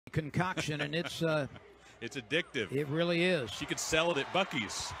concoction, and it's it's addictive. It really is. She could sell it at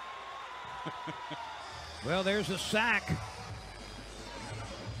Buc-ee's. Well, there's a sack.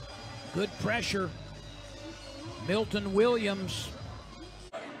 Good pressure. Milton Williams.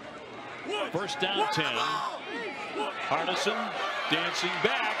 First down 10. Hardison dancing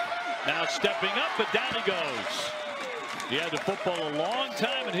back. Now stepping up, but down he goes. He had the football a long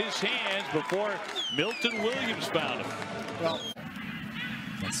time in his hands before Milton Williams found him. Well,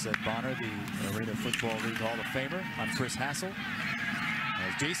 that's Bonner, the Arena Football League Hall of Famer. I'm Chris Hassel.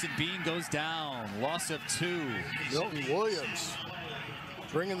 As Jason Bean goes down, loss of 2. Milton Williams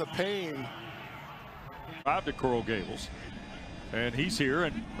bringing the pain. 5 to Coral Gables. And he's here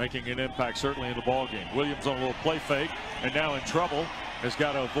and making an impact certainly in the ball game. Williams on a little play fake and now in trouble. Has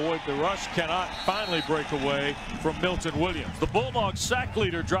got to avoid the rush. Cannot finally break away from Milton Williams. The Bulldogs sack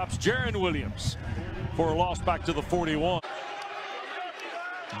leader drops Jaron Williams for a loss back to the 41.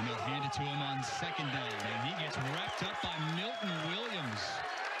 And they'll hand it to him on second down. And he gets wrapped up by Milton Williams.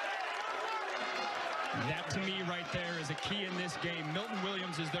 That to me right there is a key in this game. Milton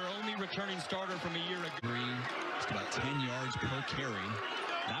Williams is their only returning starter from a year ago. Just about 10 yards per carry.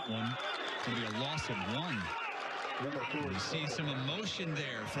 That one going to be a loss of 1. You see some emotion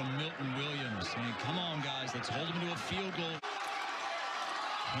there from Milton Williams. I mean, come on, guys. Let's hold him to a field goal.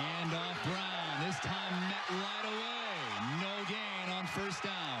 Hand off Brown. This time met right away. No gain on first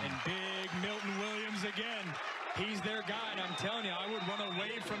down. And big Milton Williams again. He's their guy, and I'm telling you, I would run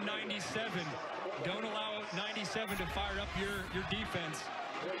away from 97. Don't allow 97 to fire up your defense.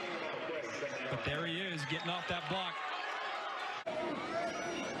 But there he is, getting off that block.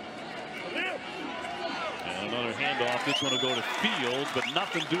 And another handoff. This one will go to field, but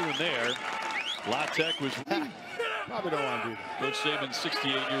nothing doing there. La Tech was Probably don't want to do that. Coach Saban,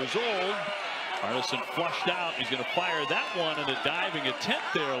 68 years old. Hardison flushed out. He's going to fire that one in a diving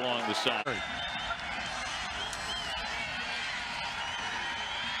attempt there along the side.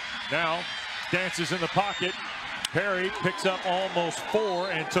 Now dances in the pocket. Perry picks up almost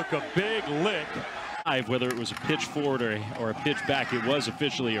 4 and took a big lick. Whether it was a pitch forward or a pitch back, it was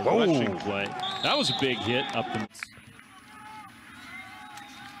officially a rushing play. That was a big hit up the.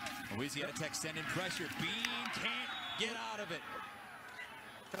 Louisiana Tech sending pressure. Bean can't get out of it.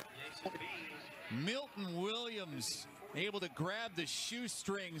 Milton Williams able to grab the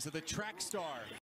shoestrings of the track star.